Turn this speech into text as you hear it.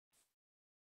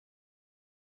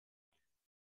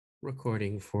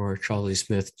Recording for Charlie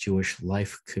Smith Jewish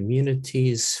Life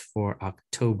Communities for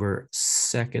October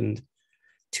 2nd,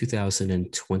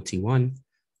 2021.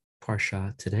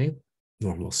 Parsha today,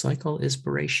 normal cycle, is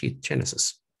Bereshit,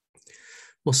 Genesis.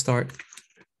 We'll start,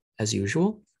 as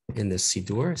usual, in the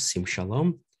Sidur, Sim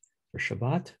Shalom, for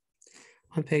Shabbat,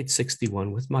 on page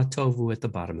 61 with Matovu at the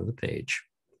bottom of the page.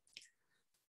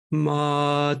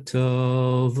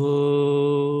 Matovu.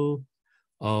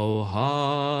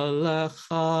 Ohalecha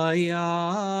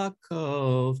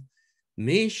Yaakov,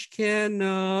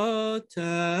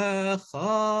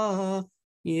 Mishkenotecha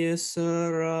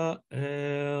Yisrael,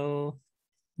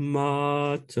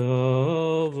 Matovu.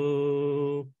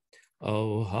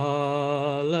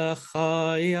 Ohalecha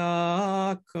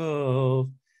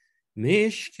Yaakov,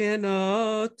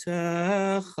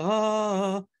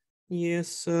 Mishkenotecha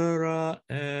Yisrael.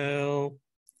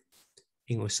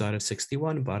 English side of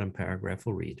 61, bottom paragraph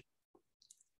will read.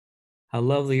 How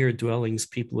lovely your dwellings,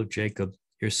 people of Jacob,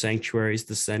 your sanctuaries,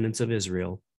 descendants of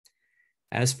Israel.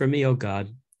 As for me, O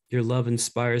God, your love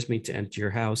inspires me to enter your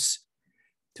house,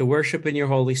 to worship in your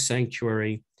holy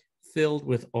sanctuary, filled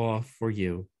with awe for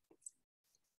you.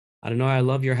 Adonai, I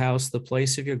love your house, the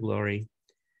place of your glory.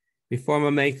 Before my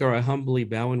Maker, I humbly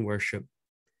bow in worship.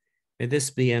 May this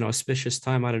be an auspicious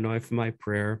time, Adonai, for my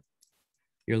prayer.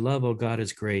 Your love, O God,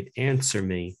 is great. Answer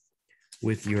me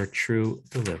with your true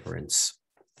deliverance.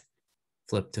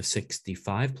 Flip to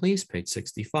 65, please. Page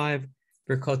 65.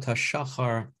 Birkot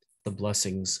HaShachar, the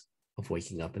blessings of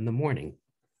waking up in the morning.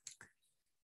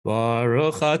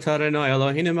 Baruch atah Adonai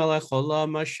Eloheinu melech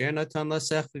olam asher natan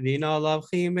lasech v'bina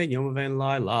lavchim ben yom u'ben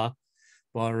laila.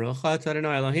 Baruch atah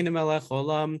Adonai Eloheinu melech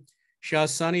olam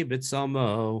shasani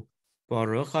b'tzalmo.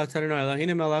 Baruch atah Adonai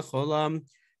Eloheinu melech olam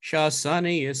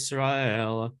Shasani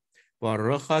Yisrael,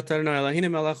 Baruch Adonai Eloheinu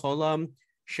melech olam,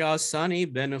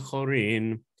 Shasani ben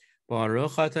Chorin,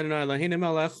 Baruch Adonai Eloheinu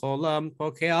melech olam,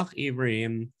 Pokeach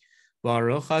Ivrim,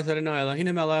 Baruch Adonai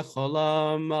Eloheinu melech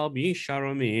olam, Malbi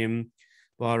Sharomim,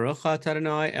 Baruch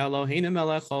Adonai Eloheinu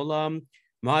melech olam,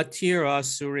 Matir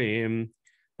Asurim,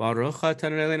 Baruch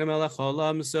Adonai Eloheinu melech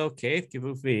olam, Zokef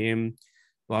Givuvim,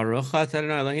 Baruch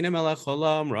Adonai Eloheinu melech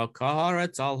olam,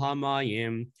 Rakaharetz al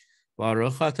Hamayim,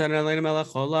 Baruch Adonai Eloheinu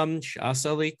melech olam,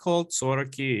 sh'asali kol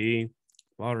tzorki.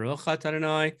 Baruch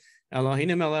Adonai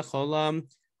Eloheinu melech olam,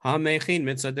 hamechin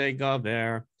mitzadei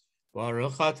gaver.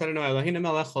 Baruch Adonai Eloheinu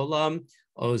melech olam,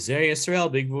 ozer Yisrael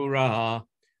b'gvura.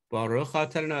 Baruch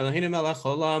Adonai Eloheinu melech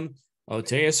olam,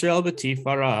 otei Yisrael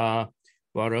b'tifara.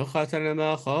 Baruch Adonai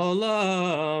melech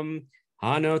olam,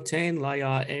 hanoten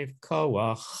laya'ef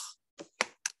koach.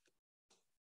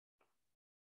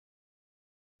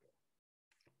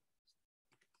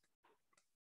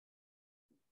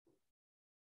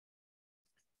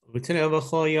 U'teneh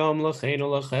b'chol yom l'cheinu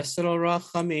l'chesed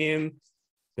l'rachamim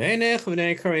b'nech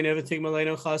v'nei karinu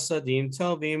v'tigmaleinu chasadim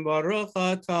tovim baruch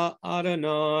atah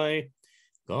Adonai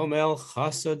gomel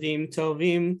chasadim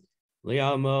tovim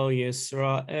li'amo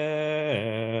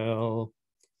Yisrael.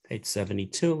 Page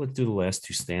 72. Let's do the last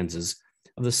two stanzas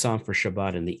of the Psalm for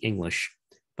Shabbat in the English,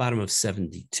 bottom of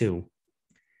 72.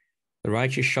 The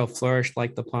righteous shall flourish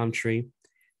like the palm tree.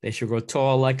 They shall grow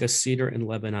tall like a cedar in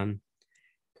Lebanon.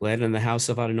 Glad in the house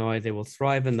of Adonai, they will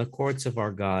thrive in the courts of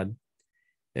our God.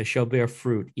 They shall bear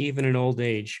fruit, even in old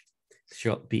age,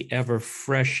 shall be ever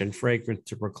fresh and fragrant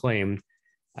to proclaim,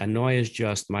 Adonai is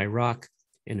just, my rock,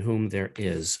 in whom there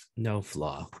is no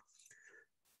flaw.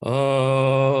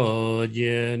 O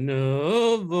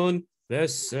Yenuvun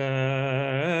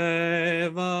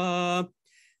Veseva,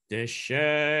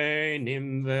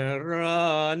 Deshenim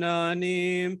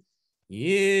Verananim,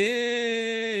 Yeyu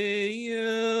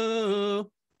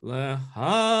Lehagid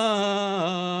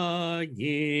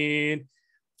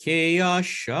Ki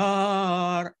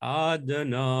Yashar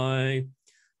Adonai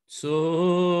Tzuri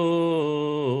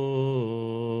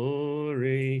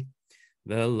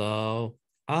Velo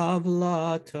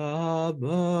Avlatabo.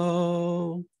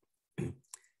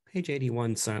 Page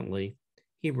 81 silently.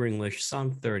 Hebrew English,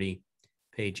 Psalm 30,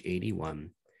 page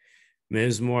 81.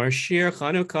 Mizmor Shir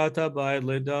Chanukah Tabayit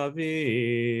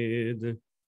LeDavid.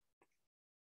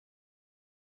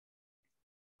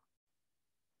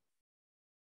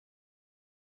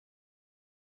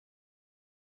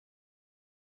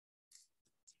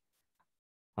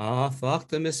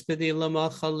 Afachta mispedi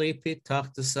lamachali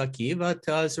pitachta sakiva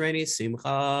tazreni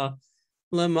simcha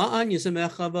lama'an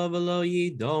yisamecha vavalo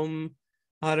yidom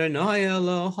Adonai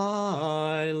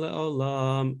Elohai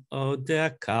le'olam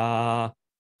odeka.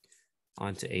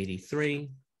 On to 83,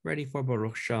 ready for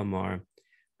Baruch Shamar.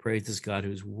 Praise is God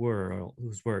whose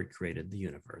word created the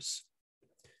universe.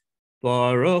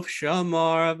 Baruch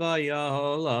Shamar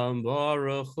Vayaholam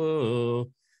Baruch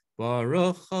Hu,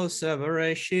 Baruch Choseh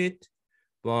Bereshit,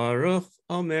 Baruch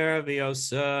Omer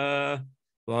V'Yoseh,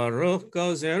 Baruch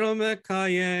Gozer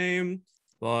Mekayim,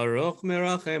 Baruch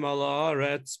Mirachem al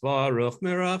Haaretz, Baruch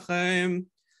Mirachem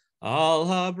al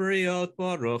Habriot,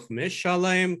 Baruch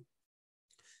Mishalem,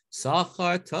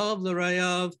 Sachar Tov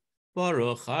L'Reyav,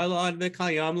 Baruch Elad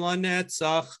V'Kayam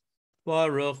LaNetzach,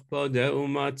 Baruch Bodeh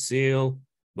Umatzil,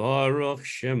 Baruch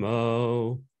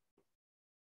Shemo.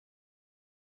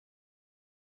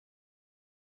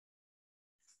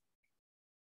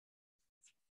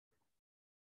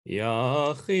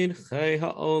 Yachid Chei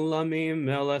Ha'olamim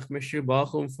Melech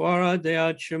Meshubachum Faradei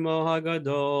Ad Shemo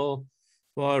HaGadol,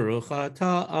 Baruch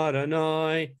Atah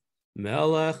Adonai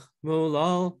Melech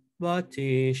Mulal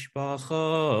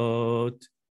Batishbachot.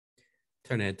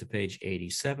 Turn ahead to page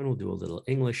 87. We'll do a little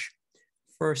English.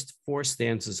 First 4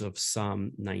 stanzas of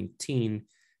Psalm 19,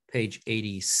 page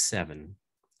 87.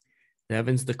 The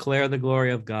heavens declare the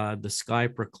glory of God. The sky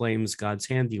proclaims God's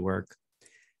handiwork.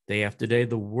 Day after day,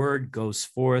 the word goes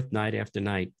forth. Night after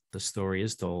night, the story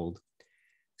is told.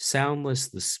 Soundless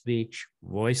the speech,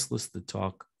 voiceless the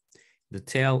talk. The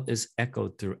tale is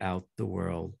echoed throughout the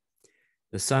world.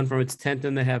 The sun from its tent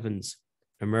in the heavens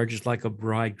emerges like a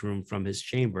bridegroom from his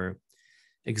chamber,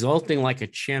 exulting like a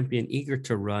champion eager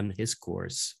to run his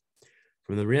course.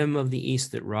 From the rim of the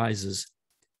east it rises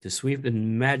to sweep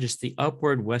in majesty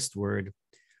upward westward,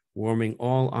 warming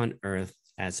all on earth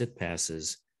as it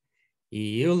passes.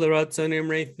 Adonai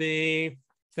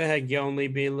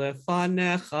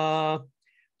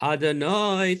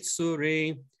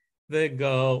tsuri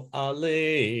v'go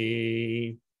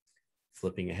ali.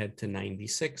 Flipping ahead to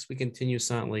 96, we continue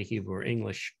silently Hebrew or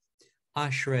English.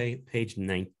 Ashrei, page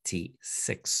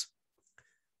 96.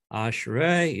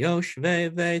 Ashrei yoshvei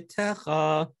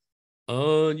veitecha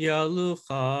od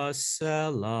yalucha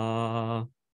selah.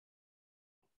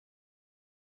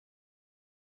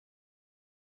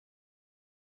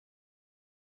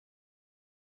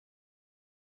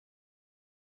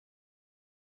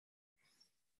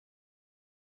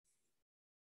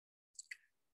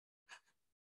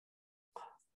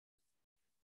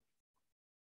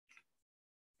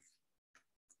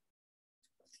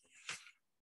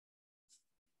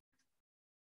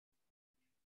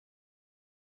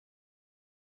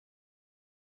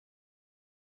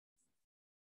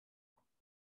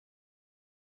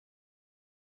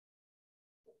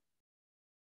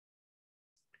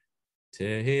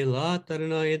 Tehilat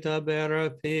Adonai Yitaber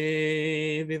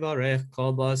Pi Vivarech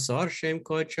Kol Basar Shem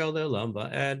Kodesh Le'olam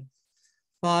Va'ed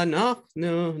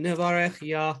V'anachnu Nevarech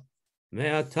Yah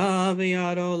Me'ata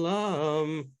V'yad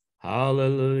Olam.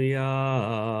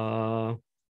 Hallelujah.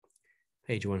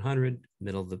 Page 100,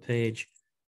 middle of the page.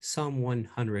 Psalm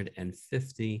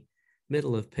 150,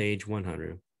 middle of page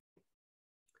 100.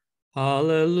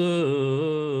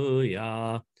 Hallelujah.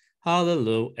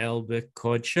 Hallelujah El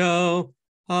B'Kodsho.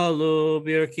 Halu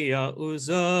birkia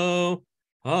uzo,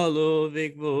 halu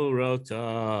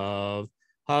vigvurotav,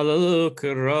 halu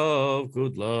kirov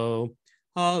gudlo,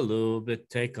 halu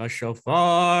beteka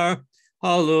shofar,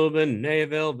 halu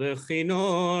benevel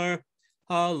bechinor,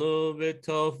 halu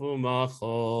betofu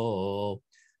machol,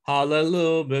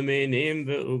 halu beminim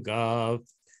beugav,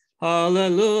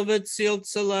 halu betzil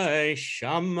tzalei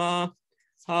shama,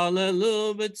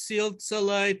 halu betzil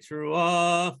tzalei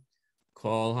truah.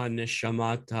 Kol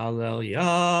haneshamat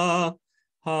hallelujah,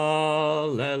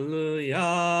 hallelujah.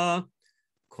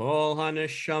 Kol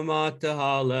haneshamat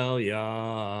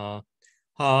hallelujah,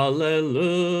 hallelujah.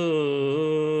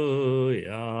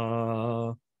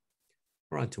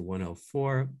 We're on to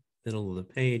 104, middle of the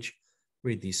page.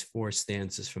 Read these 4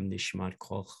 stanzas from Nishmat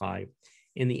Kol Chai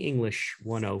in the English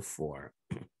 104.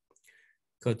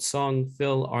 Could song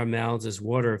fill our mouths as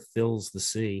water fills the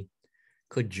sea?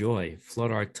 Could joy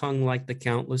flood our tongue like the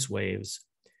countless waves?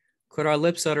 Could our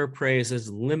lips utter praise as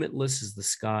limitless as the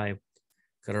sky?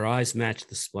 Could our eyes match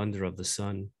the splendor of the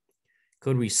sun?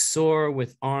 Could we soar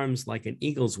with arms like an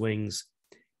eagle's wings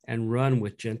and run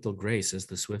with gentle grace as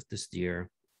the swiftest deer?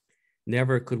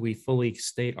 Never could we fully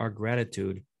state our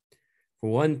gratitude for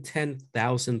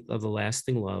 1/10,000th of the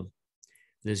lasting love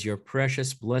that is your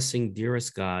precious blessing,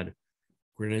 dearest God,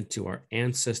 granted to our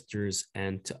ancestors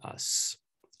and to us.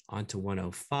 On to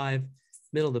 105,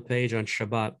 middle of the page on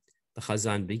Shabbat, the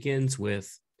Chazan begins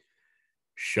with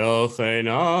Shochen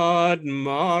ad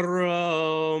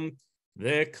marom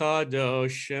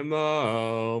v'kadosh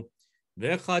shemo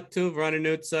v'chatuv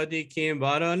ranenu tzadikim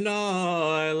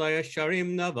b'Adonai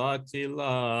la'yasharim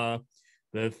navatila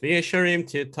v'fi yasharim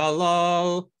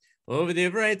titalal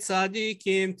uv'divrei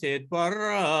tzadikim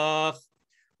titbarach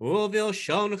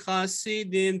ובלשון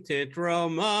חסידים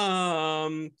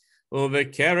תתרומם,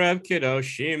 ובקרב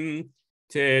קדושים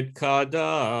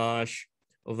תתקדש,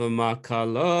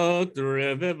 ובמקלות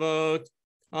רבבות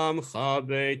עמך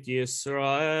בית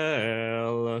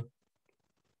ישראל.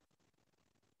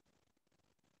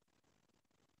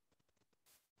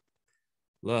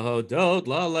 להודות,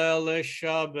 להלל,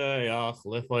 לשבח,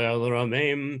 לפעול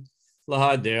רמים,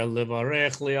 להדר,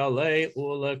 לברך, לעלה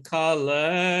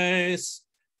ולקלס,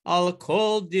 על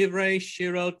כל דברי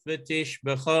שירות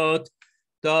ותשבחות,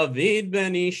 דוד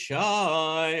בן ישי,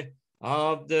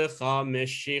 עבדך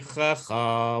משיחך,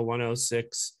 106,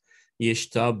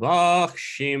 ישתבח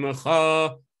שמך,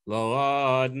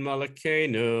 לעד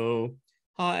מלכנו,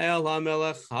 האל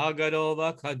המלך הגדול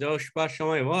והקדוש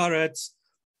בשמיים ובארץ,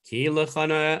 כי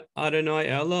לכנה אדוני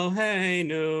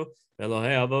אלוהינו,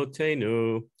 אלוהי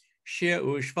אבותינו,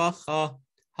 ושפחה,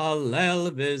 הלל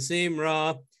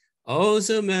וזמרה,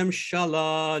 עוז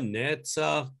וממשלה,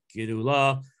 נצח,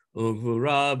 גדולה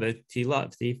וגבורה,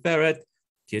 ותפארת,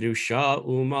 קדושה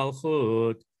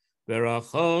ומלכות,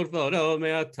 ברכות והודות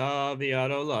מעתה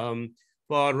ועד עולם,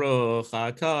 ברוך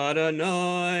אתה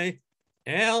אדוני,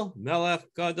 אל מלך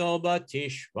גדול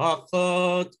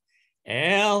בתשבחות,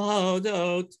 אל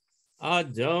ההודות,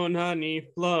 אדון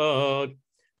הנפלאות,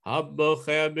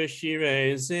 הבוחר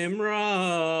בשירי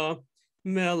זמרה,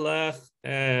 מלך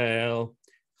אל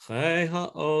חי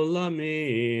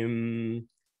העולמים.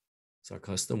 It's our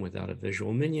custom. Without a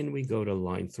visual minion, we go to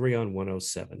line 3 on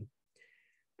 107.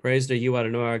 Praised are you,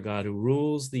 Adonai, our God, who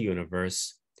rules the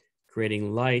universe,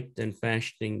 creating light and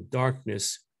fashioning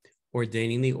darkness,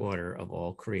 ordaining the order of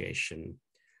all creation.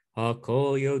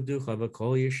 Hakol yoducha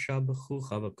v'kol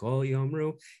yishabachucha v'kol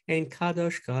yomru ein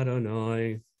kadosh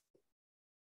kadonai.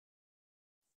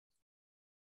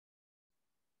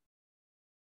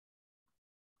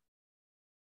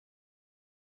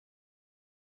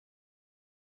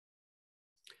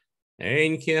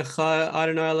 Ein kicha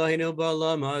Adonai Eloheinu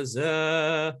b'olam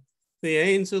hazeh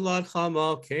v'ein zuladcha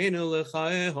malkeinu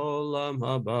l'chayei olam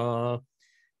haba.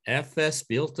 Efes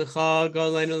biltecha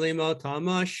galenu limot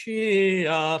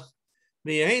hamashiach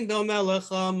v'ein domeh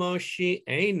lecha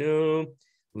moshi'enu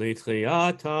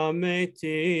l'tchiyat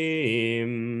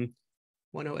hametim.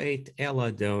 108 El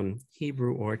Adon,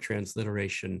 Hebrew or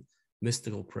transliteration,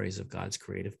 mystical praise of God's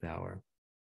creative power.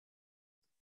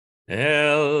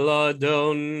 El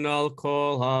Adon al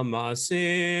kol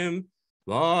hamasim,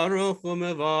 baruch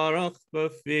umevarach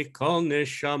b'fi kol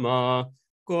neshama,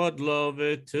 godlo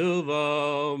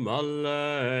v'tuvo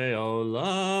malei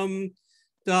olam,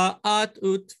 da'at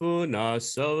utvuna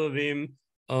sovim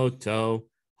oto,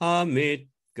 hamit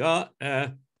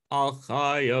ga'eh al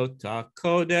chayot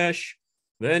hakodesh,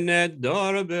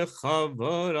 v'nedor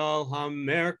b'chavod al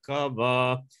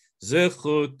hamerkava,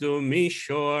 zechut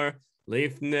u'mishor,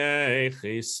 Lifnei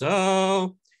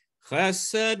chiso,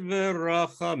 chesed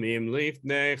v'rachamim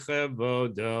lifnei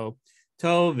chevodo,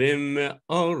 tovim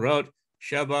me'orot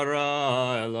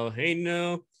shabara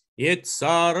Eloheinu,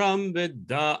 yitzaram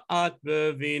b'da'at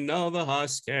b'vino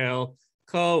v'haskel,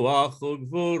 koach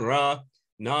u'gvura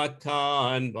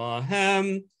natan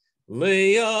bahem,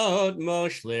 liot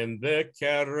moshlim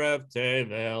b'kerev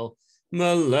tevel,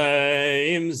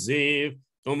 maleim ziv,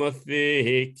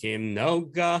 u'mafikim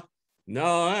noga,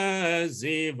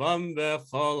 Noazivam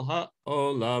bechol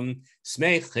ha'olam,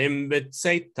 smechim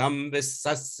b'tzeitam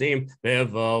v'sasim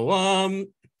b'voam,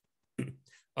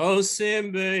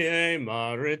 osim b'yem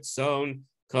haritzon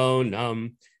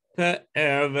konam,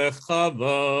 pe'er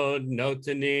v'chavod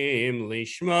notanim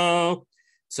lishmo,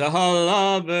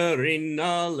 tzahala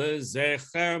v'rina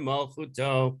l'zecher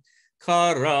malchuto,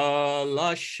 kara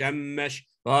l'shemesh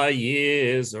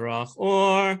v'yizrach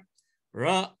or,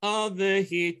 Ra'av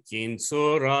v'hitin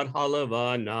tzurat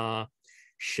halavana,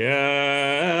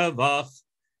 shevach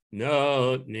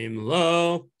notnim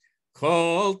lo,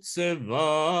 kol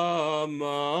tzeva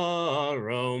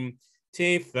marom,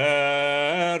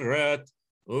 tiferet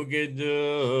ugedula,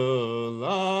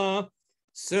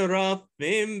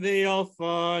 serafim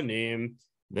v'alfanim,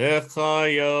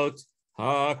 v'chayot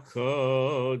hakodesh.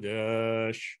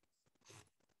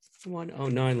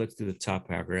 109, let's do the top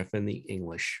paragraph in the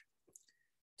English.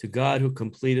 To God who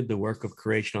completed the work of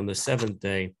creation on the seventh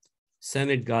day,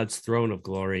 ascended God's throne of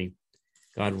glory.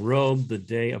 God robed the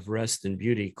day of rest and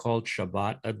beauty, called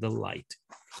Shabbat a delight.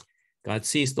 God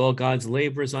ceased all God's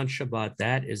labors on Shabbat.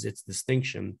 That is its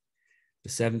distinction. The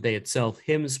seventh day itself,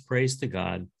 hymns praise to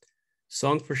God.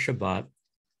 Song for Shabbat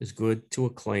is good to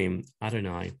acclaim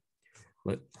Adonai.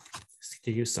 Let's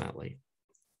continue silently.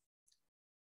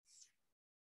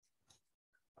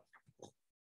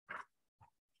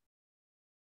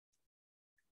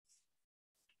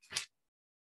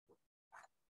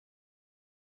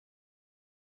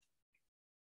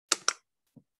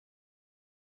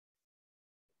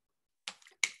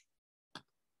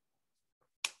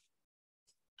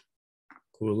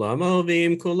 Kulam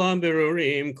ovim, kulam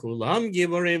berurim, kulam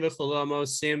giborim, v'kulam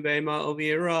osim b'ma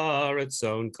ovira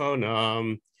retzon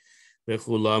konam.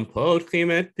 V'kulam potchim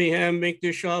et pihem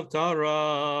b'kdushav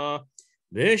Torah,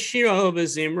 v'shiro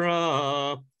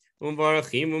b'zimra,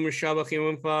 u'mvarachim u'mshabachim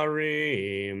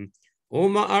u'mfarim,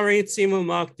 u'ma'aritzim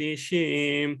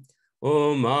u'makdishim,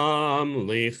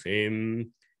 u'mamlichim,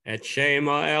 et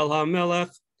shema el hamelech,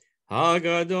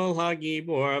 Hagadol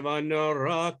Hagibor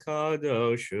Vanora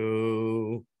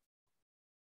Kadoshu.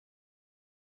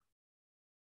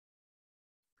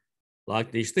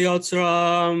 Lakdish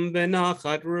Theotram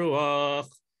Benachat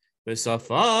Ruach,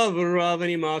 Besafav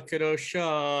Ravani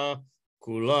Kadosha,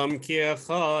 Kulam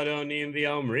Kiachadonim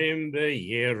Viamrim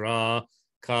Beyira,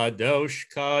 Kadosh,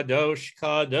 Kadosh,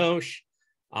 Kadosh,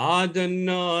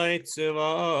 Adonai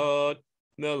Tzivot.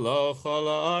 Meloch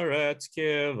haaretz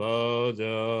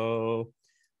kivodo,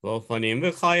 Vofanim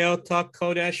v'chayot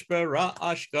hakodesh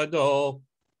bera'ash gadol,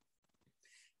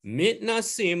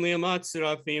 Mitnasim liumat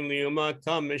tzrafim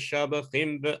liumatam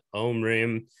mishabachim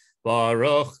be'omrim,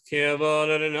 Baruch kivod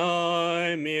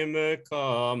Adonai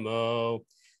mimekamo.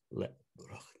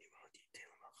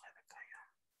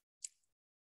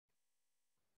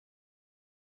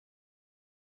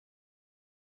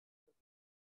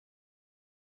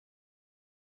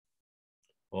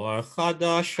 Or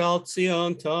chadash al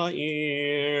tzion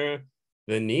ta'ir,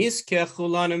 v'nis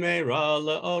kechulan meira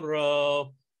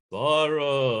le'oro,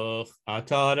 Baruch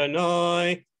atah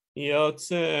Adonai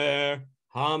yotzer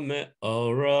hameorot.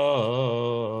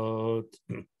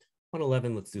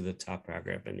 111, let's do the top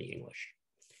paragraph in the English.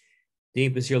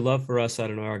 Deep is your love for us,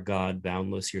 Adonai our God,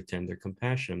 boundless your tender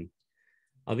compassion.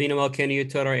 Avinu Malkeinu, you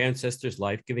taught our ancestors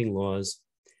life-giving laws.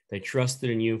 They trusted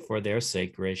in you for their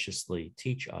sake graciously.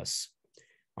 Teach us.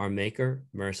 Our Maker,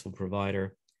 merciful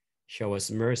provider, show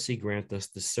us mercy, grant us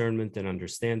discernment and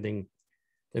understanding.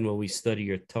 Then will we study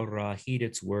your Torah, heed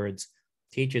its words,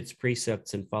 teach its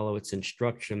precepts, and follow its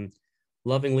instruction,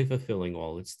 lovingly fulfilling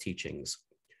all its teachings.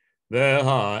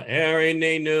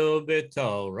 V'ha'erinenu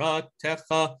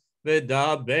b'toratecha,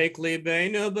 v'dabek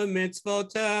libeinu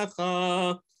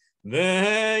b'mitzvotecha,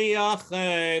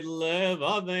 v'yached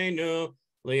levavenu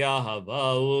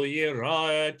li'ahava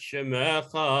u'yira et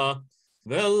shemecha,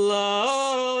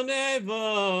 V'lo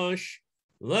nevosh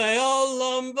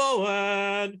le'olam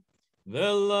voed,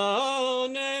 V'lo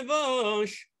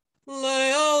nevosh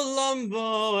le'olam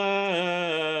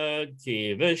voed,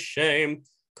 Ki v'shem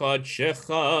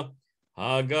kodshecha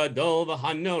hagadol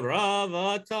v'hanora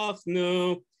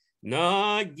v'tachnu,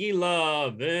 Nagila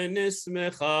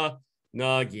v'nismecha,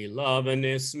 Nagila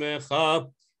v'nismecha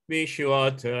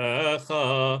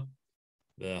v'shuatecha.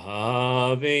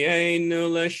 V'havienu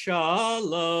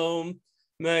l'shalom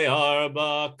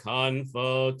me'arba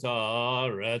kanfot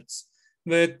haaretz,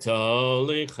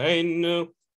 v'tolichenu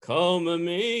kol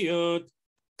mamiyut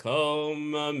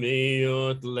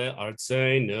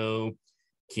le'artzenu,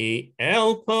 ki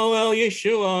el poel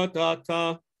Yeshuat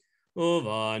ata,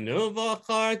 uvanu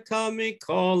v'acharta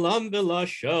mikolam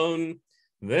v'lashon,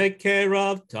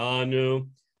 v'keravtanu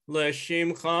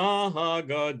L'shimcha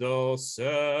hagadol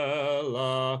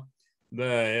sela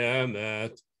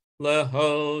be'emet,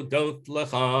 lehodot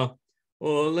lecha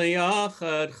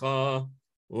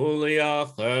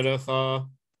u'liyachedecha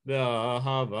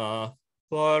be'ahava,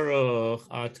 Baruch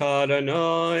atah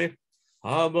Adonai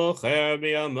habocher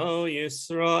b'yamo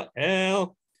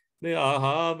Yisrael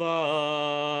be'ahava.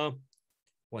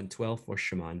 112 for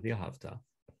Sheman v'ahavta.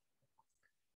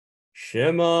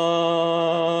 Shema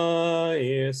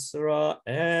Yisrael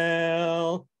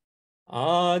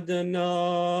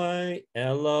Adonai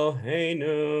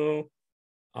Eloheinu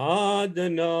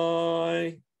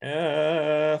Adonai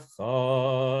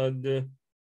Echad.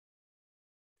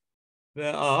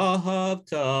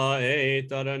 Ve'ahavta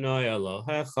et Adonai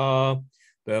Elohecha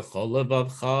b'chol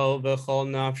levavcha u'b'chol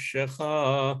nafshecha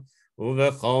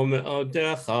u'b'chol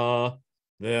me'odecha,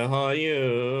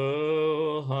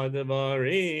 V'hayu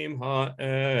hadvarim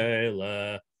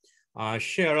ha'ele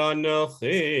asher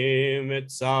anochi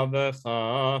mitzavecha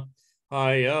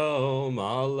hayom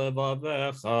al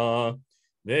levavecha,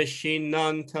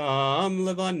 v'shinantam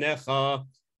levanecha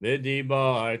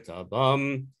v'dibarta bam,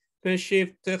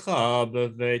 v'shivtecha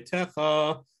b'veitecha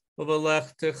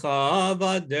u'v'lechtecha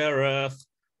v'aderech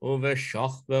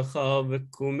u'v'shachbecha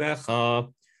v'kumecha,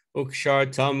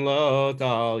 Ukshartam lot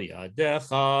al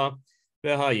yadecha,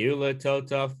 v'hayu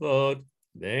letotafot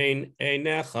bein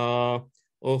einecha,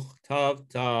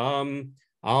 uchtavtam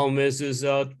al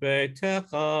mezuzot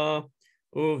beitecha,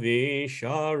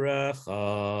 uvisharecha.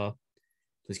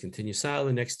 Please continue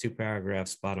silent. Next two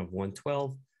paragraphs, bottom of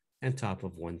 112 and top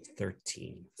of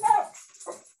 113.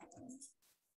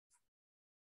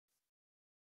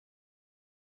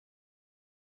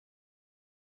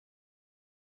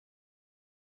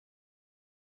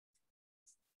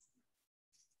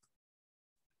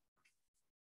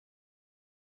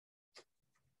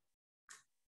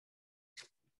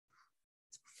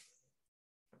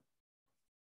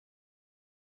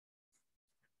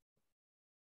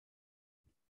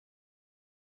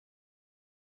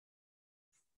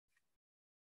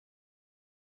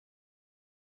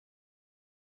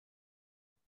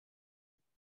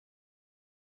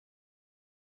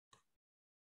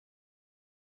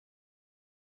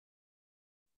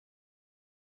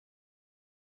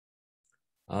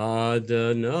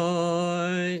 Adonai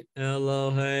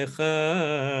Elohechem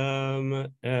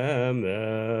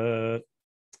Emet.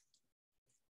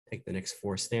 Take the next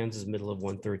four stanzas, middle of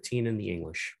 113 in the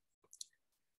English.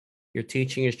 Your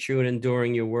teaching is true and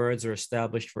enduring. Your words are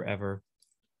established forever.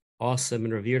 Awesome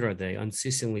and revered are they,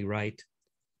 unceasingly right.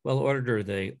 Well ordered are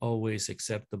they, always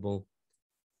acceptable.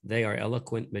 They are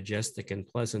eloquent, majestic, and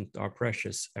pleasant, our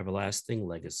precious, everlasting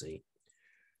legacy.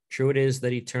 True it is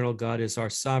that eternal God is our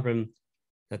sovereign,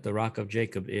 that the rock of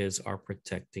Jacob is our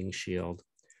protecting shield.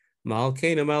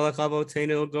 Malkeinu melech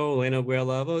avotenu, golenu gwel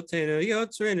avotenu,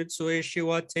 yotzreinu tzui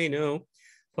shiwatenu,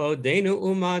 podenu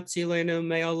umatzilenu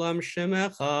me'olam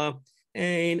shemecha,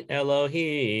 ein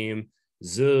Elohim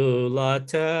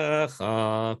zulatecha,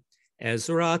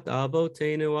 Ezrat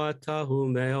avotenu atahu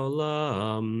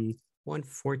me'olam.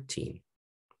 114.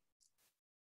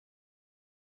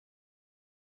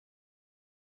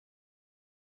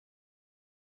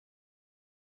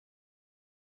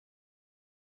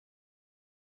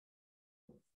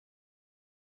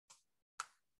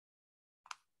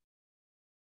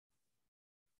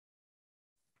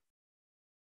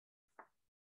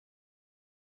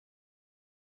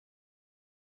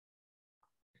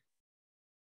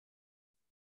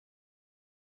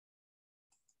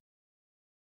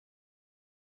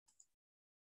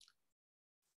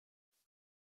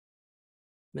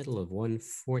 Middle of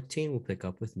 114, we'll pick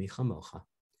up with Michamocha.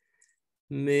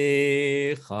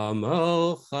 Michamocha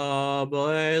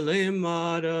bo'elim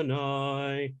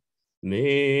Adonai,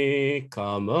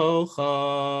 Mikamocha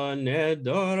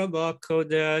nedor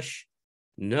b'kodesh,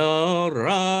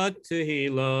 Norat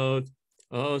tehilot,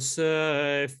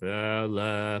 Osef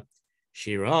ele,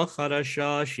 Shira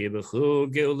chadasha,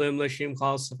 Shibechu geulim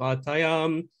l'shimcha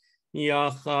safatayam,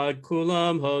 Yachad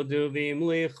kulam hodu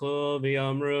v'imlichu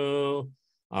v'yamru,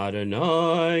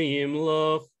 Adonai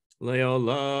yimloch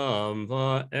leolam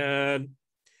va'ed.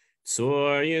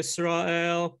 Tzur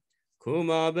Yisrael,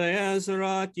 kuma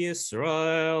be'ezrat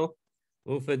Yisrael,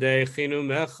 ufedechinu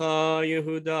mecha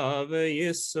Yehuda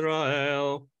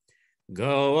ve'Yisrael.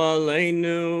 Go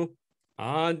aleinu,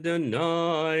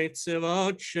 Adonai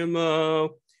tzivot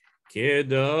shemo,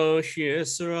 Kiddush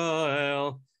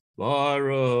Yisrael,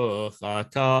 Baruch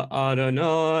ata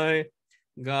Adonai,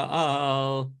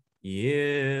 Gaal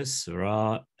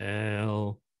Yisrael.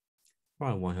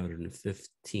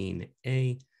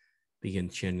 115a. Begin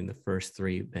chanting the first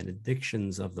three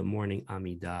benedictions of the morning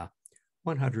Amidah.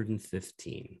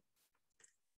 115.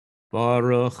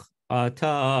 Baruch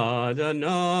atah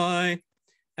Adonai,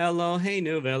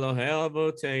 Eloheinu v'Elohei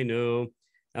avotenu,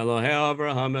 Elohei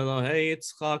Avraham, Elohei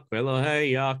Yitzchak,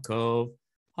 Elohei Yaakov,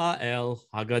 Ha'el,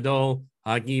 Hagadol,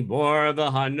 Hagibor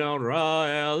v'Hanora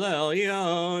El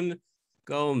Elyon,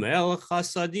 Gomel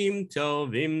Chasadim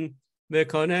Tovim,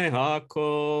 V'konei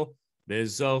hakol,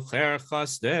 V'zocher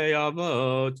chasdei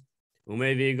avot,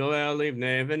 Umevi goel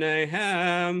livnei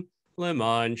v'neihem,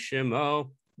 Leman shemo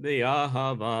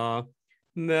v'yahava,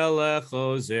 Melech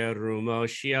ozer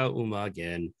u'moshia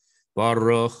u'magen,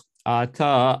 Baruch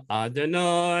ata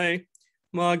Adonai,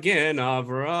 Magen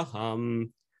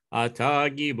Avraham, ata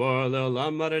gibor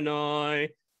le'olam Adonai,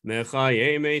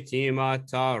 Mechayei metim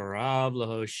ata Rav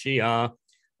lehoshia,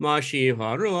 Mashiv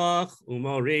haruach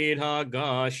umorid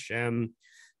hagashem,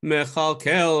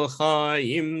 Mechalkel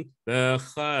chayim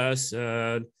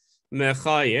bechesed,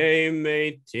 Mechayei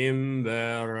metim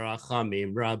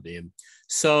berachamim rabim,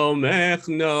 Somech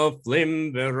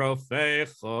noflim berofei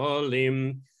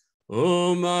cholim,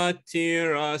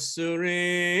 Umatir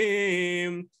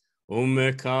asurim,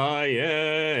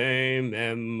 Umekayem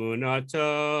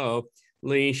emunato,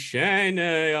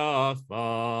 Lishenei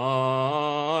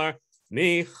afar,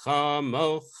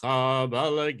 Michamocha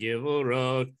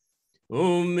balagivurot,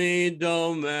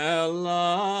 Umido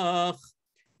melach,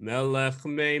 Melech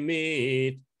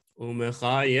meimit,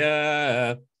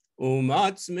 Umechayeh,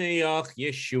 Umatzmeach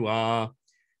Yeshua,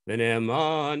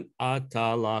 V'ne'eman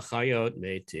ata lachayot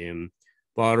metim,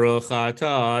 Baruch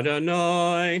ata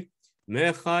Adonai,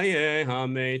 Mechayeh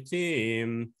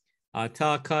hametim,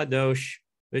 ata kadosh,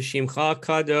 V'shimcha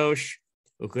kadosh,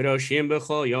 Ukadoshim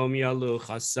b'chol yom yalu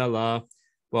chasela,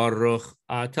 Baruch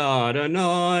ata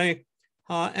Adonai,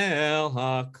 Ha'el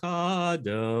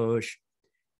HaKadosh.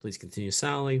 Please continue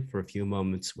silently for a few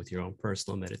moments with your own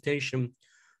personal meditation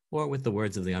or with the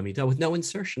words of the Amidah with no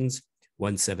insertions,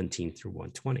 117 through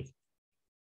 120.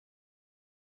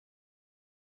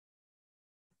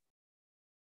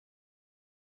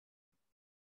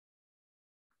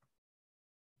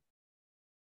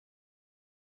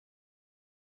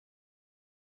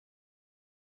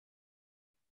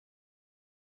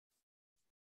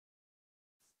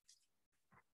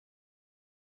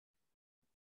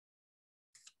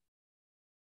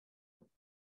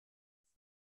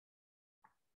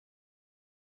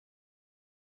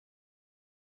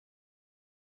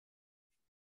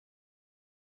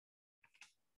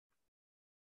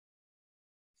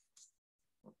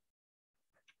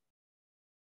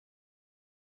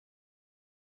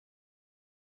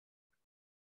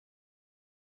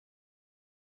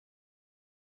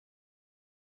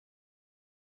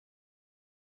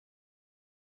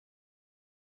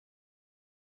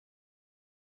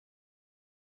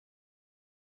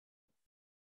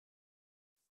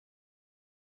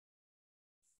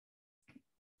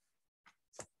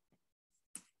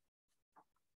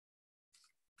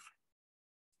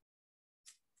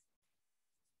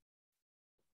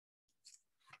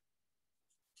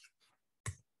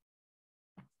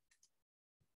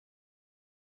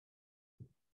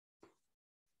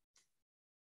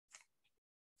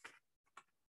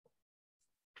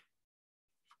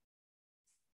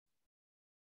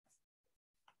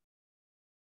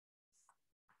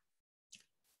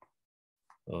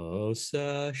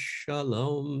 Osa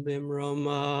shalom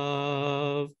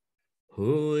bimromav.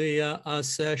 Huya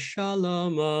ase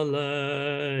shalom aleinu.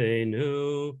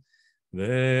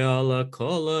 Ve'ala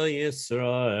kol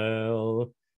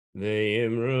Yisrael.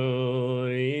 Ve'imru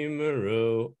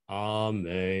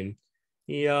amen.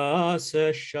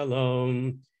 Yaseh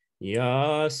shalom.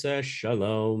 Yaseh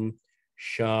shalom.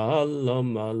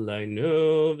 Shalom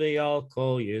aleinu ve'al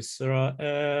kol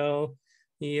Yisrael.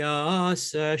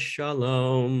 Yaseh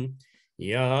shalom.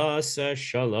 Yaseh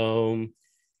shalom.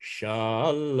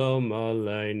 Shalom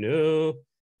aleinu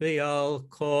ve'al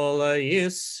kol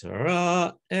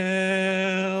Yisrael.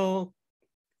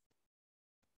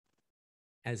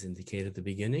 As indicated at the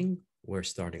beginning, we're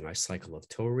starting our cycle of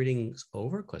Torah readings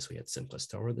over because we had Simchas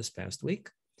Torah this past week.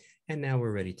 And now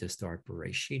we're ready to start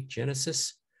Bereshit,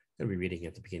 Genesis. I'll be reading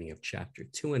at the beginning of chapter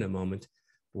 2 in a moment.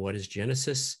 What is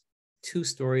Genesis? 2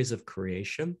 stories of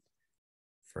creation.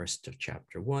 First of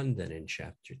chapter 1, then in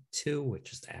chapter 2,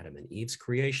 which is Adam and Eve's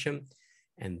creation.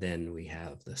 And then we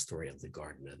have the story of the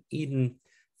Garden of Eden,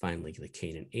 finally the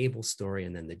Cain and Abel story,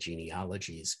 and then the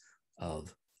genealogies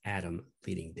of Adam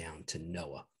leading down to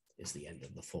Noah is the end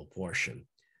of the full portion.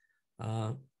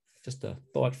 Just a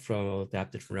thought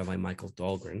adapted from Rabbi Michael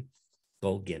Dolgin.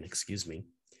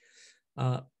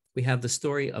 We have the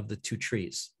story of the 2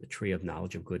 trees, the tree of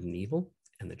knowledge of good and evil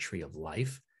and the tree of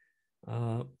life.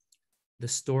 The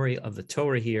story of the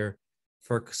Torah here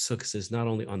focuses not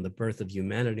only on the birth of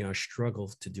humanity, our struggle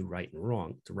to do right and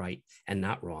wrong, to right and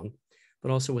not wrong, but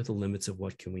also with the limits of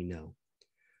what can we know.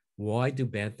 Why do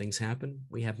bad things happen?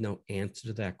 We have no answer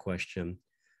to that question.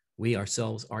 We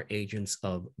ourselves are agents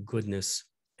of goodness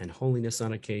and holiness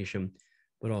on occasion,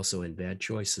 but also in bad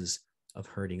choices of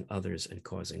hurting others and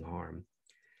causing harm.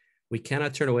 We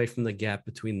cannot turn away from the gap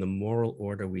between the moral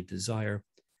order we desire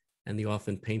and the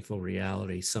often painful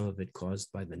reality, some of it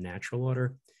caused by the natural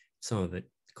order, some of it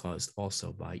caused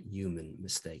also by human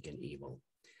mistake and evil.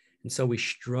 And so we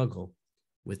struggle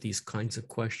with these kinds of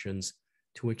questions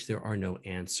to which there are no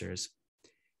answers.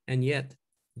 And yet,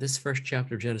 this first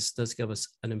chapter of Genesis does give us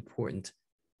an important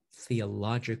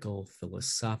theological,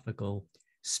 philosophical,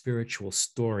 spiritual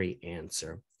story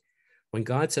answer. When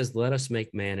God says, let us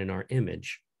make man in our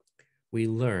image, we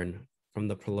learn from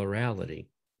the plurality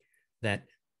that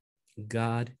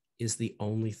God is the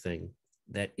only thing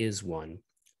that is one.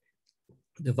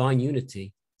 Divine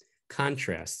unity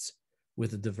contrasts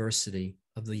with the diversity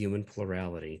of the human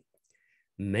plurality.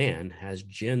 Man has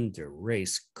gender,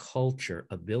 race, culture,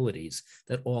 abilities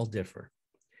that all differ.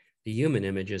 The human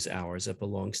image is ours. It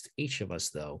belongs to each of us,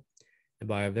 though. And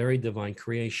by our very divine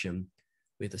creation,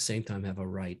 we at the same time have a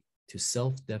right to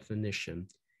self-definition,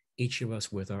 each of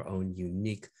us with our own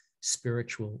unique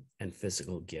spiritual and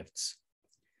physical gifts.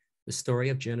 The story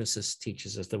of Genesis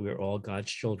teaches us that we are all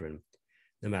God's children.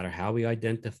 No matter how we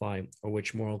identify or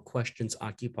which moral questions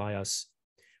occupy us,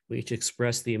 we each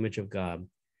express the image of God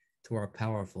through our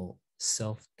powerful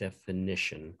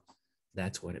self-definition.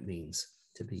 That's what it means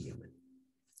to be human.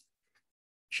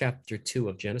 Chapter 2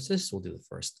 of Genesis, we'll do the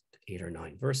first 8 or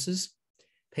 9 verses.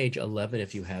 Page 11,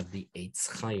 if you have the Eitz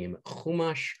Chaim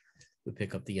Chumash, we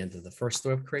pick up the end of the first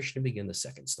story of creation and begin the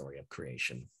second story of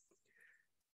creation.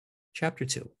 Chapter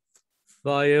 2.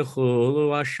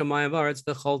 Vayechulu hashamayim v'aretz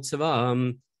v'chol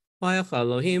tzivam, vayech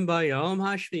Elohim bayom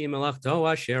hashvi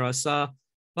melachto asher asa,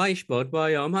 vayishbot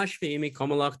bayom hashvi mikom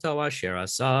melachto asher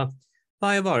asa,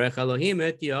 vayevarech Elohim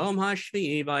et yom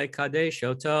hashvi vayikadesh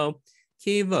oto,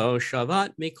 ki vo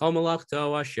shavat mikom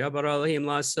melachto asher bara Elohim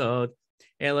lasot,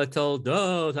 ele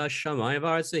toldot hashamayim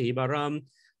v'aretz v'hibaram,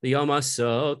 v'yom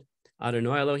asot,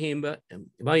 Adonai Elohim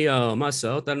v'yom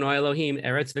asot, Adonai Elohim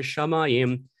eretz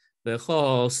v'shamayim,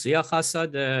 V'chol siach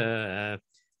hasadeh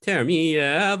terem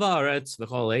yeh v'aretz,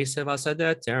 v'chol esev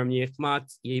hasadeh terem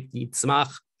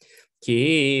yitzmach,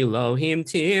 ki Elohim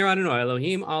tir Adonai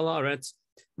Elohim al haaretz,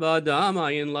 v'adam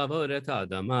ayin lavod et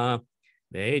ha'adama,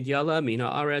 v'ed yala min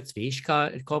haaretz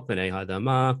v'ishka et kol pnei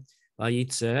ha'adama,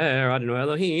 v'yitzer Adonai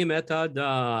Elohim et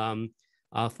adam,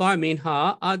 afar min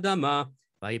ha'adama,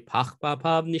 v'yipach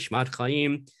b'apav nishmat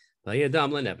chayim, v'yedam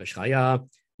lenefesh chaya,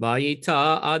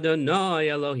 Vayita Adonai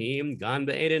Elohim gan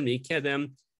be'eden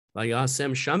mikedem,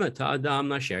 vayasem shamet ha'adam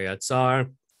nasher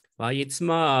yatzar,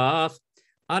 vayitzmach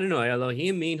Adonai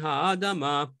Elohim min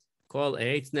ha'adama, kol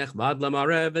eitz nechbad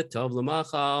l'marev v'tov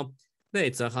l'machal,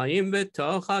 v'etz ha'chayim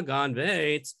v'toch hagan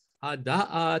v'etz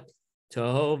hada'at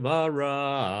tovara.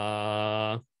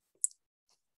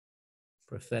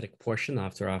 Prophetic portion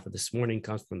after this morning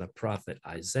comes from the prophet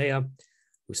Isaiah,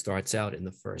 who starts out in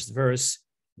the first verse.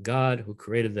 God, who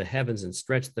created the heavens and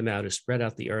stretched them out, who spread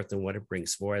out the earth and what it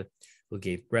brings forth, who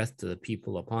gave breath to the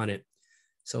people upon it.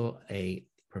 So a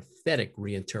prophetic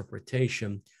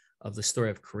reinterpretation of the story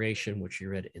of creation, which you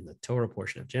read in the Torah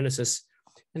portion of Genesis.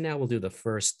 And now we'll do the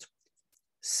first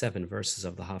 7 verses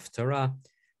of the Haftarah,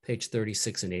 page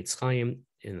 36 in Eitz Chaim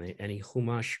in the Any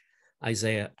Chumash,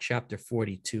 Isaiah chapter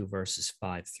 42, verses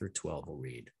 5 through 12 will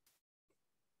read.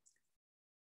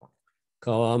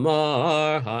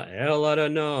 Ka'amar ha'el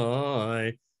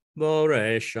Adonai,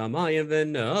 borei shamayim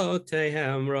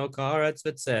v'notehem rokaretz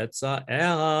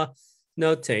v'tzetza'eha,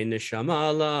 notei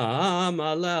neshama la'am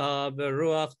aleha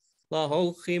beruach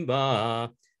laholchim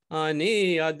ba.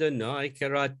 Ani Adonai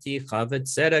keraticha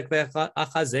v'tzedek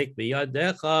v'achazek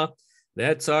b'yadecha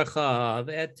v'etzarcha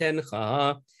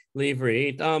v'etencha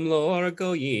livrit amlor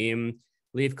goyim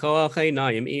liv koach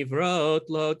einayim ivrot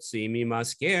lotzi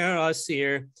mimasker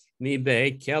asir mi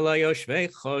beit kela yoshvei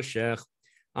choshech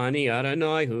ani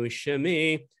Adonai hu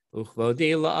shemi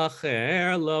uchvodi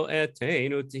la'acher lo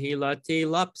etenu tehilati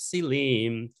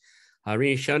lapsilim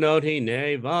harishanot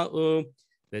hinei va'u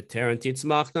v'teren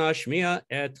titzmachna shmiya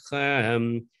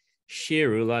etchem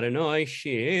shiru l'Adonai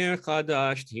shir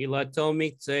chadash tehilato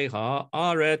mitzei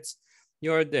ha'aretz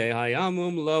Yordei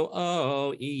hayamum lo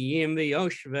o iyim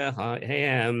v'yoshve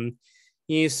ha'hem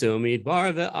yisu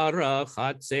midbar ve'arav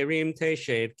chatzerim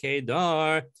teshev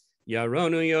kedar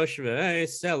yaronu yoshve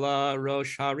sela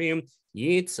rosh harim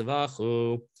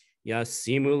yitzvachu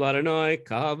yasimu l'Adonai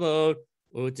kavod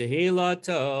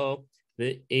utehilato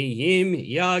v'iyim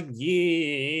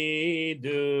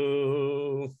yagidu.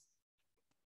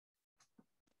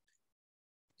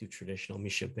 Do traditional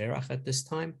Misha Berach at this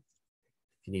time.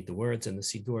 If you need the words in the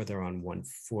Siddur, they're on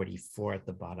 144 at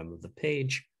the bottom of the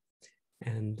page.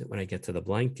 And when I get to the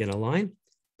blank in a line,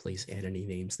 please add any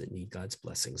names that need God's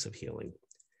blessings of healing.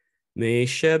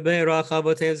 Misha Berach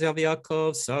Avotein Zav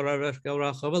Yaakov Sarah Rechel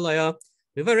Rachav Alaya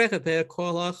Vivarech Pe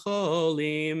Kol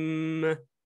HaCholim.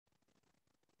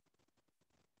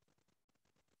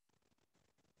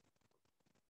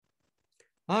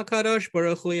 HaKadosh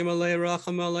Baruch Hu Yimalei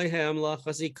Racham Aleihem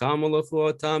Lachazikam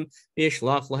Ulafuotam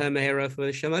Yishlach Lahem Eheref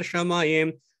V'Shem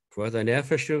Shamayim for the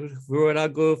Nefesh V'Ruad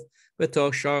Aguf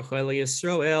V'Toch Shar Chel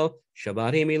Yisrael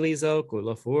Shabbatim Ilizo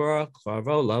Kulafura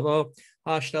Klarvo Lavo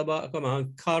Hashtaba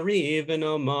Kaman Kariv and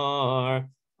Omar.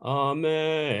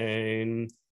 Amen.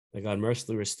 May God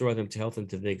mercifully restore them to health and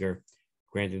to vigor,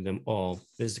 granting them all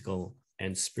physical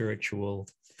and spiritual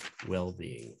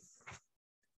well-being.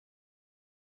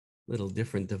 Little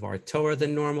different Devar Torah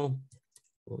than normal.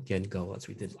 We'll again go, as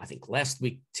we did, I think, last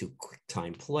week, to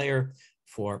QuickTime Player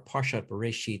for Parshat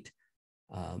Bereshit,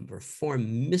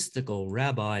 Reformed mystical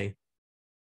Rabbi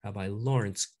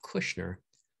Lawrence Kushner,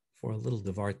 for a little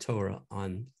Devar Torah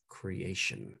on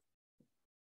creation.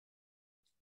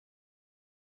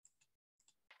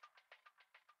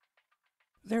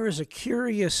 There is a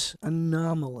curious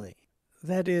anomaly.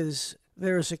 That is,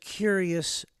 there is a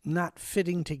curious not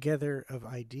fitting together of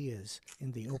ideas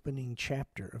in the opening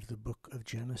chapter of the book of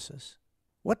Genesis.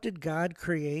 What did God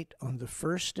create on the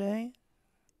first day?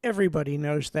 Everybody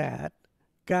knows that.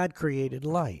 God created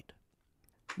light.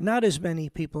 Not as many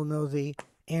people know the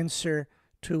answer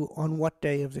to on what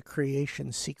day of the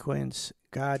creation sequence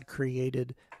God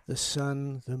created the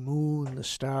sun, the moon, the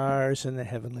stars, and the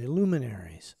heavenly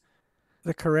luminaries.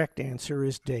 The correct answer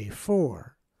is day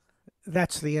 4.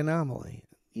 That's the anomaly.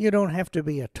 You don't have to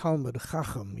be a Talmud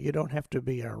Chacham. You don't have to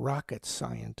be a rocket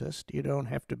scientist. You don't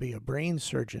have to be a brain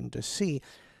surgeon to see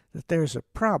that there's a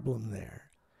problem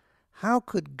there. How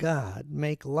could God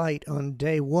make light on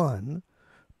day 1,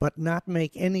 but not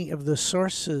make any of the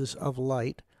sources of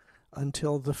light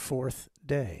until the 4th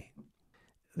day?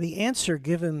 The answer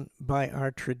given by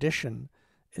our tradition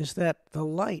is that the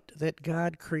light that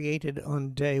God created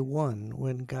on day 1,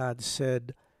 when God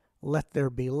said, "Let there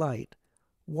be light,"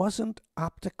 wasn't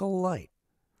optical light.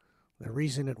 The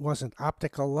reason it wasn't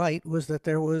optical light was that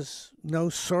there was no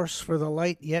source for the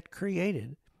light yet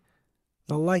created.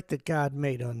 The light that God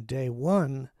made on day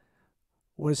 1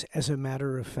 was, as a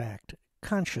matter of fact,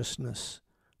 consciousness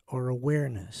or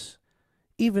awareness.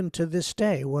 Even to this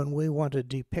day, when we want to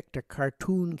depict a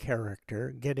cartoon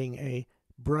character getting a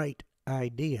bright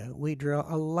idea, we draw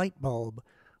a light bulb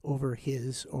over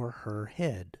his or her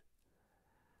head.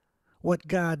 What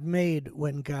God made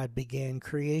when God began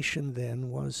creation then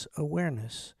was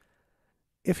awareness.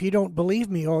 If you don't believe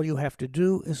me, all you have to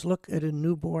do is look at a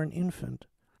newborn infant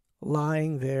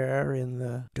lying there in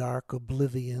the dark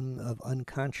oblivion of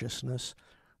unconsciousness.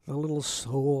 The little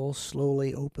soul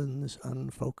slowly opens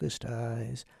unfocused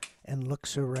eyes and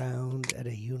looks around at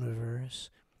a universe,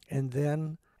 and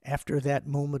then, after that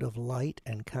moment of light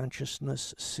and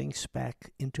consciousness, sinks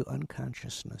back into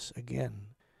unconsciousness again.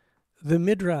 The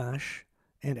Midrash,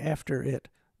 and after it,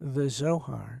 the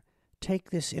Zohar, take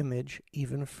this image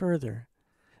even further.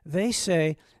 They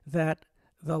say that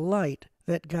the light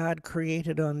that God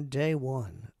created on day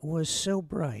one was so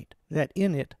bright that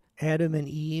in it Adam and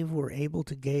Eve were able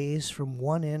to gaze from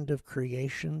one end of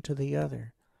creation to the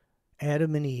other.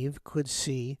 Adam and Eve could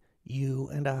see you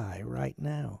and I right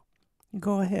now.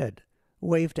 Go ahead,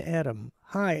 wave to Adam.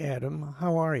 Hi, Adam,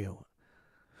 how are you?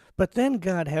 But then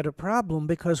God had a problem,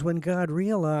 because when God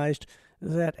realized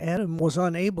that Adam was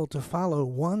unable to follow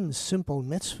one simple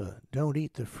mitzvah, don't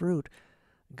eat the fruit,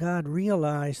 God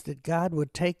realized that God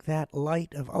would take that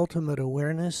light of ultimate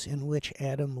awareness in which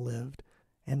Adam lived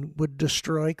and would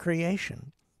destroy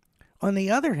creation. On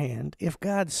the other hand, if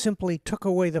God simply took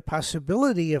away the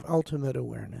possibility of ultimate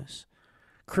awareness,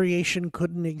 creation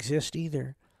couldn't exist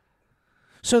either.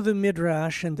 So the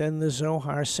Midrash and then the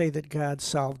Zohar say that God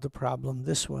solved the problem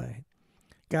this way.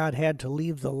 God had to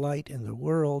leave the light in the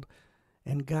world,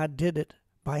 and God did it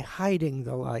by hiding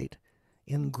the light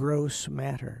in gross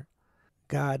matter.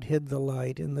 God hid the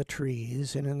light in the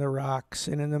trees and in the rocks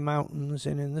and in the mountains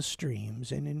and in the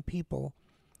streams and in people.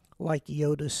 Like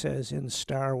Yoda says in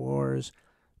Star Wars,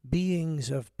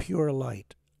 beings of pure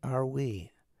light are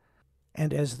we.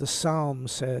 And as the Psalm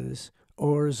says,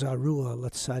 Or Zarua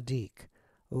Latzadik,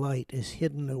 light is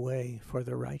hidden away for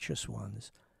the righteous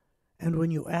ones. And when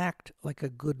you act like a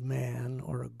good man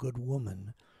or a good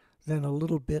woman, then a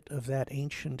little bit of that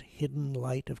ancient hidden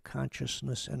light of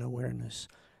consciousness and awareness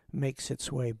makes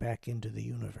its way back into the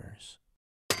universe.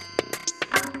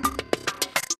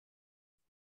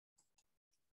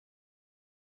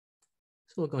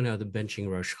 So we'll go now to benching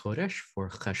Rosh Chodesh for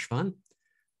Cheshvan,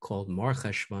 called Mar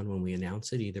Cheshvan when we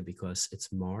announce it, either because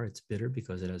it's Mar, it's bitter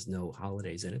because it has no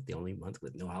holidays in it, the only month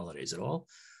with no holidays at all,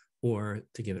 or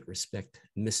to give it respect,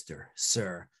 Mr.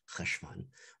 Sir Cheshvan,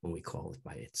 when we call it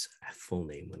by its full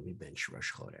name when we bench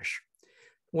Rosh Chodesh.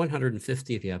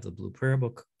 150, if you have the blue prayer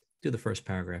book, do the first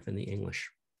paragraph in the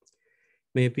English.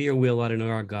 May it be your will, Adonai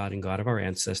our God and God of our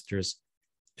ancestors,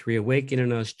 to reawaken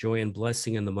in us joy and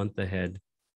blessing in the month ahead.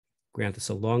 Grant us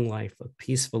a long life, a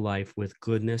peaceful life with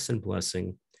goodness and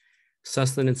blessing,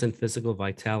 sustenance and physical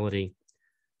vitality,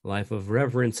 a life of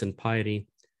reverence and piety,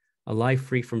 a life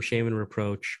free from shame and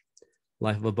reproach,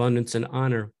 life of abundance and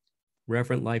honor,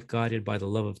 reverent life guided by the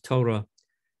love of Torah,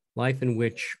 life in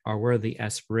which our worthy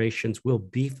aspirations will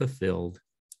be fulfilled.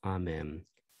 Amen.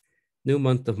 New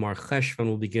month of Mar Cheshvan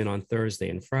will begin on Thursday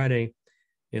and Friday.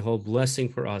 A whole blessing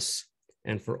for us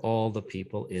and for all the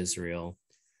people Israel.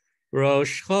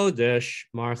 Rosh Chodesh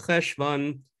Mar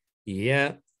Cheshvan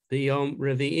Yeh B'Yom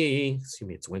Revi'i. Excuse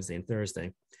me, it's Wednesday and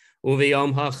Thursday.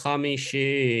 U'V'Yom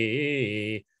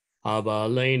HaChamishi Haba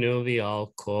Aleinu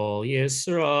V'Al Kol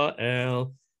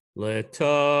Yisrael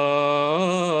L'Tova.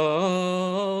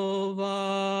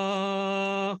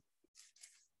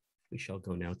 We shall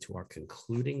go now to our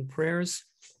concluding prayers.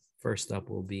 First up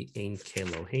will be Ein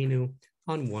Keloheinu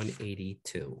on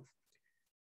 182.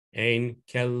 Ein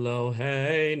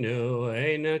Keloheinu,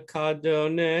 Ein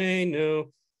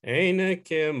Kadonenu, Ein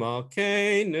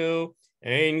Kimalkeinu,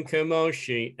 Ein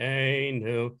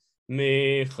Kemoshienu,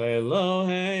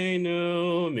 Micheloheinu,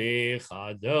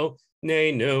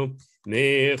 Michadonenu,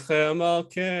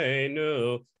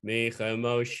 Michemalkeinu,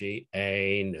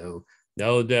 Michemoshienu.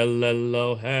 Nodel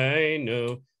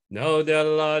Eloheinu,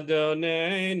 Nodel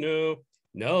Adonenu,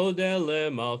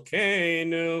 Nodel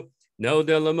Malkeinu,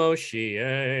 Nodel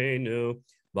Moshienu,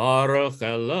 Baruch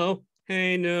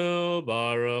Eloheinu,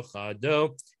 Baruch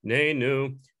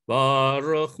Adonenu,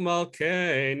 Baruch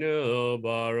Malkeinu,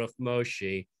 Baruch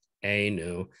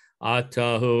Moshienu,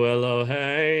 Atahu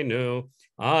Eloheinu,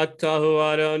 Atahu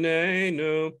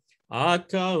Adonenu,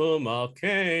 Atahu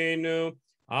Malkeinu,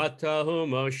 Atahu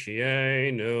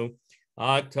Moshienu,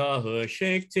 Atahu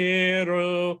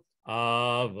Shektiru,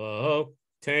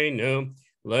 Avotenu,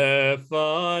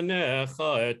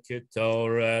 Lefanecha et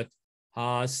Ketoret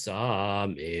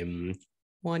Hasamim.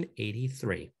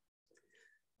 183.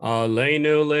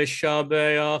 Aleinu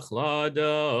leshabeach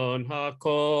ladon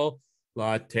hakol,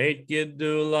 latet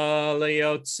gedula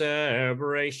leyotzer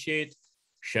bereshit,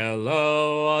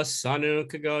 shelo asanu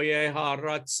kagoye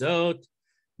haratzot,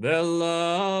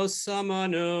 velo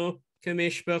samanu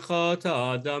kemishbechot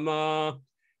adama,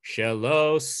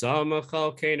 shelo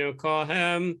samachal kenu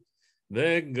kohem,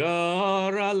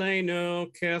 v'gar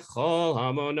aleinu kechol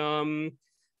hamonam,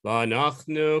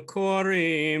 v'anachnu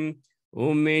korim,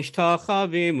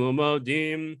 umishtachavim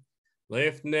umodim,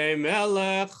 lifnei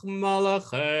melech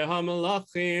malachei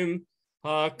hamelachim,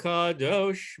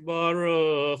 hakadosh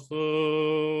baruch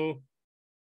hu.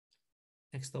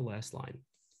 Next, the last line.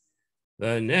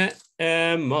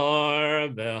 V'ne'emar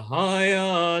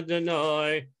v'haya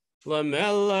Adonai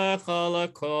l'melech ala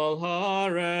kol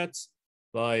haaretz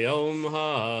v'yom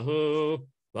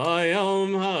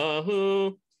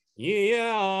hahu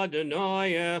yeh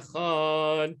Adonai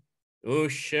echad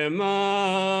u'shemo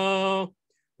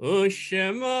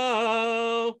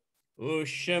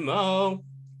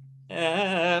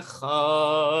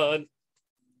echad.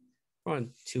 We're on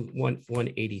to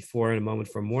 184 in a moment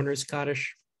for Mourner's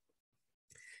Kaddish.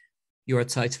 Your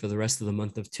sites for the rest of the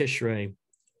month of Tishrei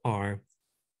are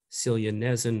Celia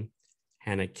Nezin,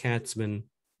 Hannah Katzman,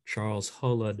 Charles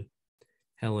Holod,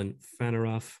 Helen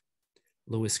Faneroff,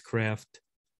 Louis Kraft,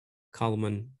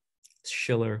 Coleman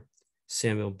Schiller,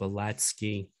 Samuel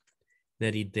Belatsky,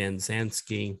 Nettie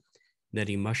Danzansky,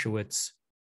 Nettie Mushowitz,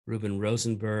 Ruben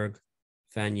Rosenberg,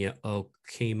 Vanya O.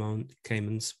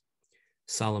 Kamens,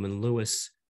 Solomon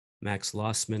Lewis, Max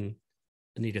Lossman,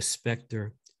 Anita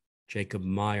Spector, Jacob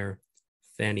Meyer,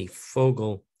 Fanny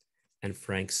Fogel, and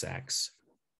Frank Sachs.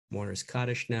 Mourner's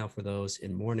Kaddish now for those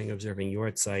in mourning observing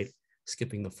your site,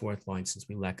 skipping the fourth line since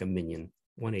we lack a minyan.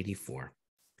 184.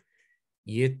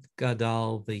 Yit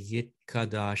gadal v'yit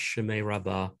kadash shemei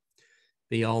rabbah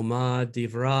v'yalma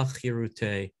divrach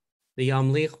hirute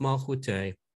v'yamlich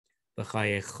malchute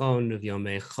v'chayechon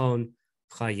v'yamechon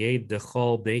v'chayed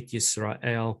dechol beit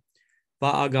Yisrael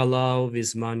v'agalau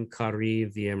v'zman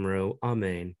kariv v'yemru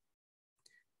amen.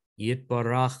 Yit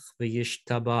barach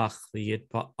v'yishtabach v'yit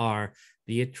pa'ar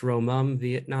v'yit romam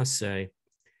v'yit naseh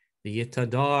v'yit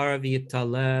adar v'yit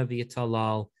taleh v'yit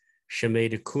halal shemei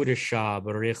dekudesha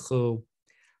b'richu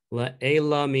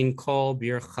La'ela min kol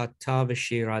birchata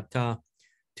v'shirata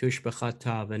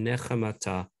tushbechata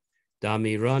v'nechamata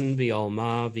damiran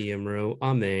v'alma v'yimru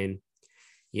amen.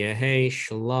 Yehi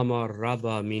shlama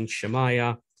rabba min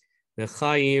shemaya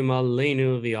v'chayim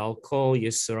aleinu v'al kol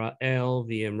Yisrael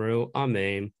v'yimru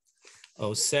amen.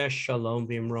 Oseh shalom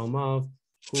v'imromav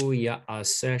hu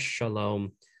ya'aseh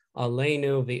shalom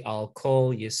aleinu v'al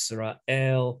kol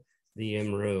Yisrael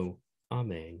v'yimru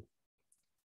amen.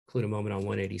 Include a moment on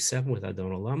 187 with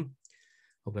Adon Olam.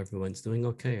 Hope everyone's doing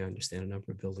okay. I understand a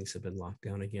number of buildings have been locked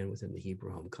down again within the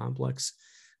Hebrew home complex.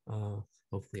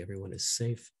 Hopefully everyone is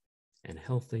safe and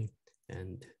healthy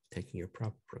and taking your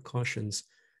proper precautions,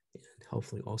 and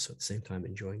hopefully also at the same time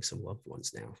enjoying some loved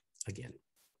ones now again.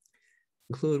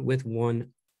 Include with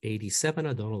 187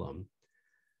 Adon Olam.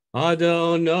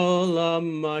 Adon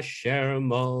Olam asher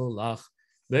molach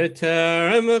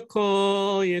b'terem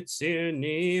kol yitzir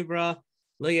nivra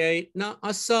Liet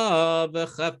na'asa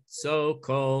v'cheptzo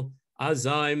kol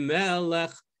azai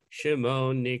melech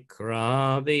shemo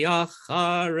nikra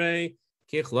v'yachare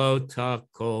kichlot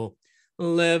kol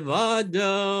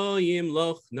levado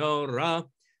yimloch nora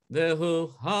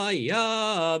v'hu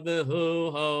haya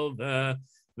v'hu hove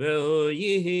v'hu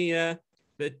yihye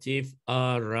v'tif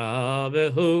ara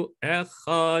v'hu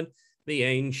echad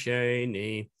v'yein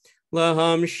sheni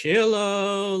laham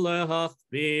shilo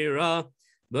lehachbira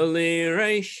Bali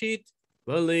Reshit,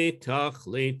 Bali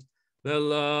Tachlit,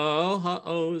 Velo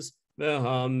Ha'oz,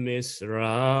 Veha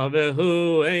Misra,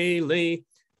 Vehu Eli,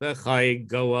 Vechai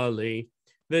Goali,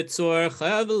 Vitzor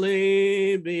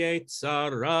Chavli,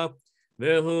 Bietzara,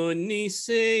 Vehu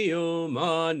Nisi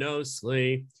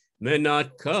Umanosli,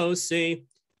 Menat Kosi,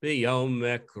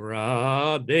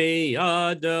 Biomekra,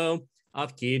 Biado,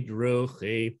 Afkid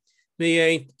Ruchi,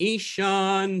 Biet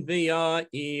Ishan,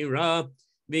 Biaira,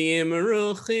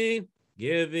 V'imruchi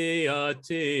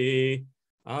giviati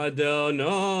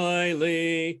Adonai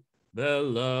li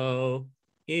velo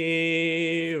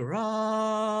ira.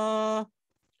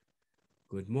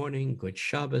 Good morning, good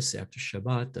Shabbos after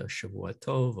Shabbat, Shavua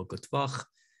Tov, a good Tvach,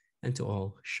 and to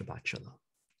all Shabbat Shalom.